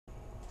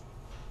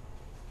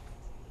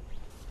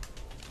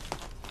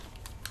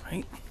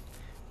Alright.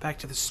 Back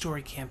to the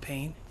story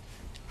campaign.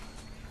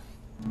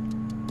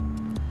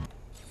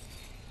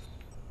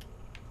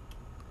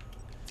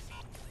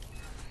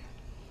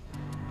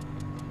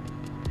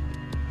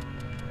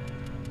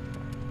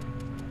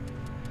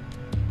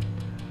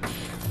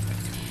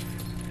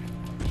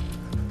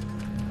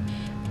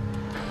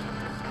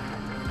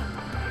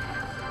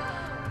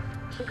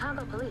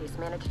 Chicago police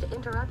managed to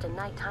interrupt a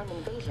nighttime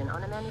invasion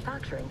on a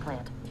manufacturing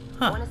plant.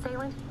 One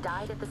assailant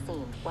died at the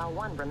scene, while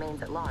one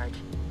remains at large.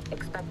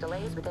 Expect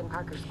delays within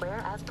Parker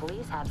Square as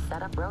police have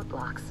set up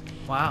roadblocks.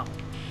 Wow.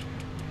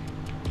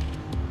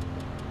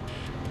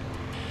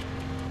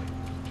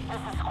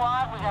 This is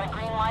squad. We got a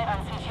green light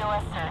on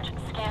CTOS search.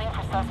 Scanning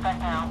for suspect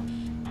now.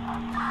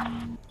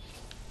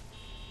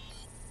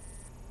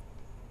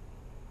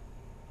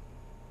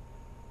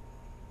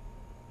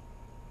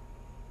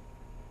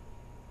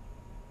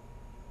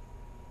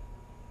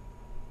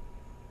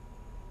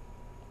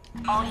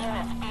 All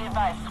units, be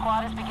advised.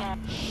 Squad is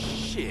beginning.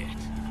 Shit.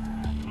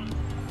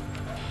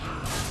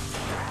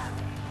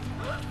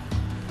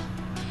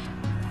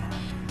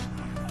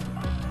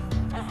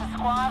 This is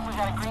squad. We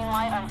got a green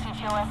light on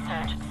CTOS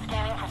search.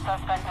 Scanning for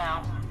suspect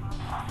now.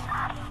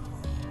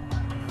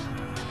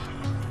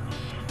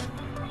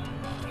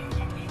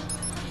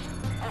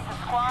 This is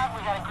squad.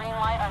 We got a green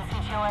light on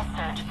CTOS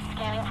search.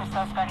 Scanning for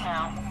suspect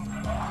now.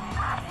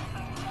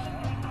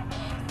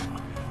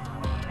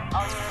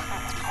 All units,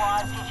 this is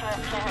squad.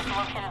 CTOS kit has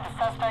located the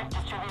suspect.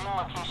 Distributing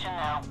location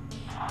now.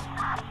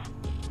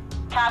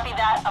 Copy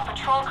that. A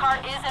patrol car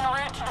is en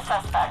route to the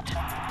suspect.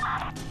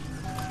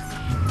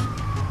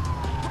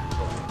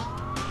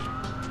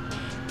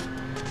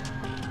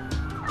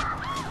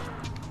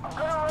 I'm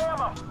gonna ram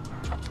him.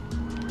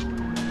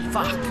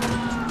 Fuck.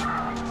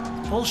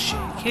 Bullshit.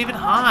 You can't even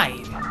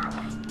hide.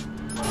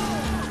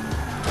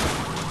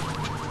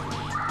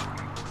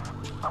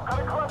 I'm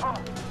gonna clip him.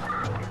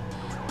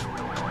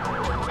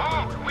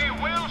 Oh, we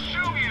will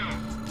shoot you.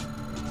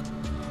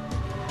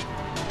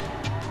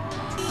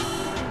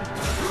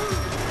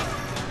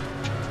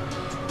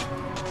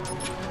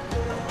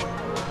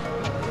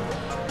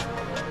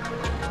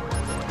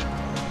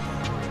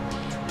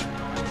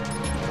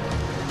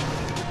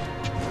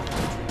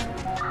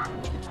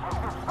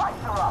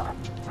 Lights are up.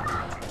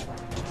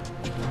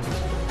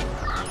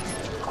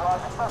 Squad,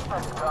 the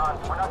suspect's gone.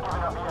 We're not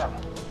giving up yet.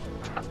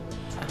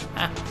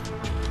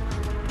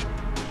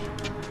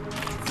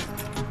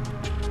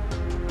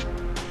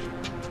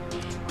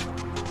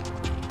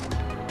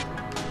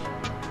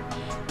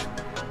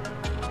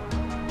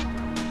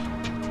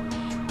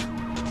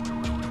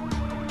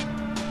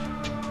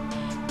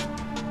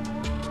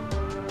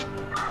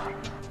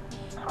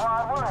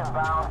 Squad, we're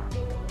inbound.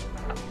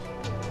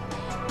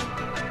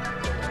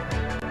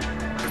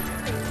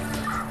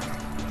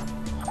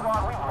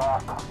 Squad, we've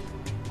lost them.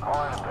 Call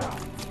it a day.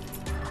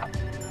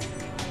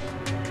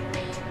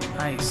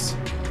 Nice.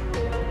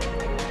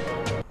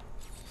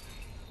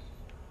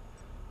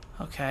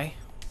 Okay.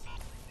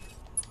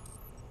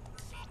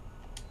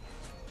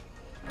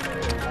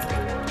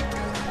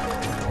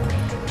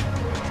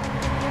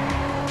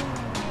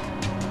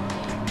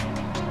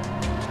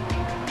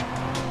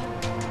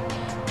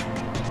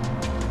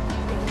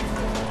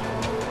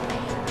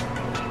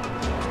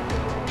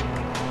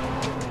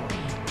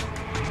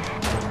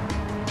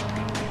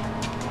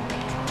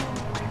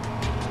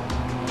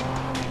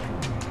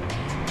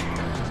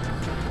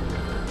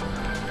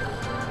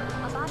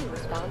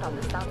 On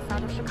the south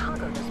side of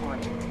Chicago this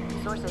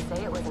morning. Sources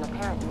say it was an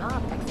apparent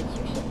mob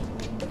execution.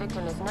 The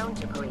victim is known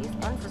to police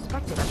and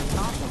suspected of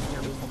involvement in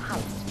a recent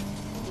heist.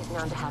 He's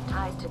known to have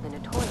ties to the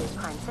notorious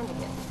crime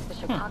syndicate, the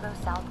Chicago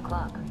South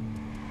Club.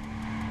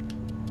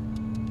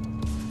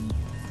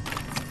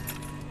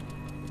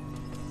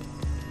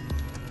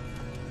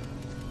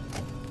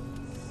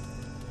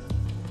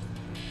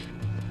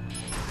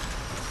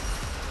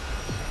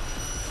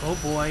 Oh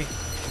boy.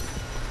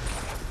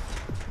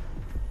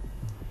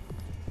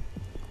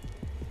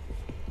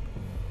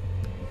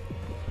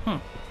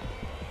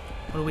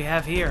 What do we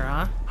have here,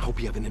 huh? I hope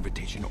you have an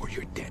invitation or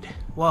you're dead.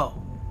 Whoa.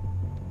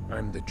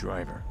 I'm the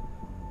driver.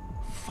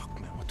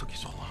 Fuck, man, what took you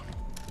so long?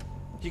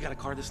 You got a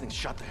car, this thing's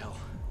shot to hell.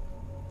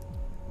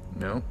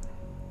 No.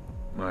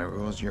 My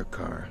rule's your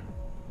car.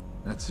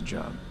 That's the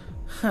job.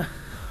 All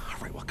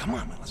right, well, come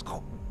on, man, let's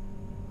go.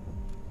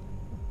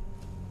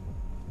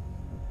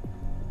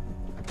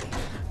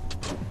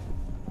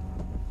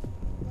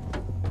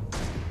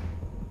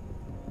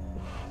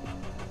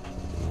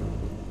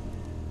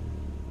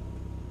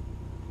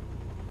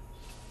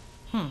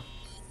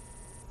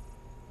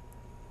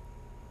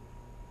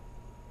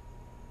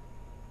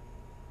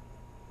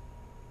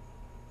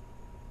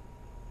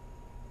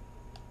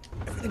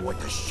 Everything went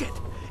to shit.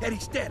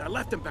 Eddie's dead. I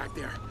left him back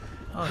there.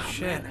 Oh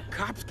shit. Man, the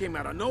cops came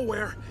out of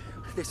nowhere.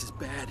 This is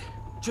bad.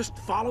 Just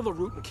follow the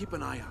route and keep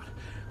an eye out.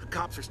 The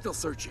cops are still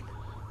searching.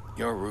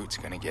 Your route's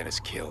gonna get us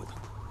killed.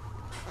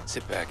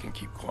 Sit back and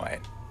keep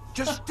quiet.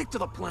 Just stick to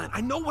the plan.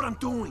 I know what I'm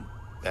doing.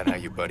 That how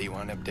your buddy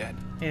wound up dead?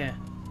 Yeah.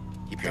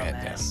 Keep your head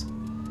Dumbass. down.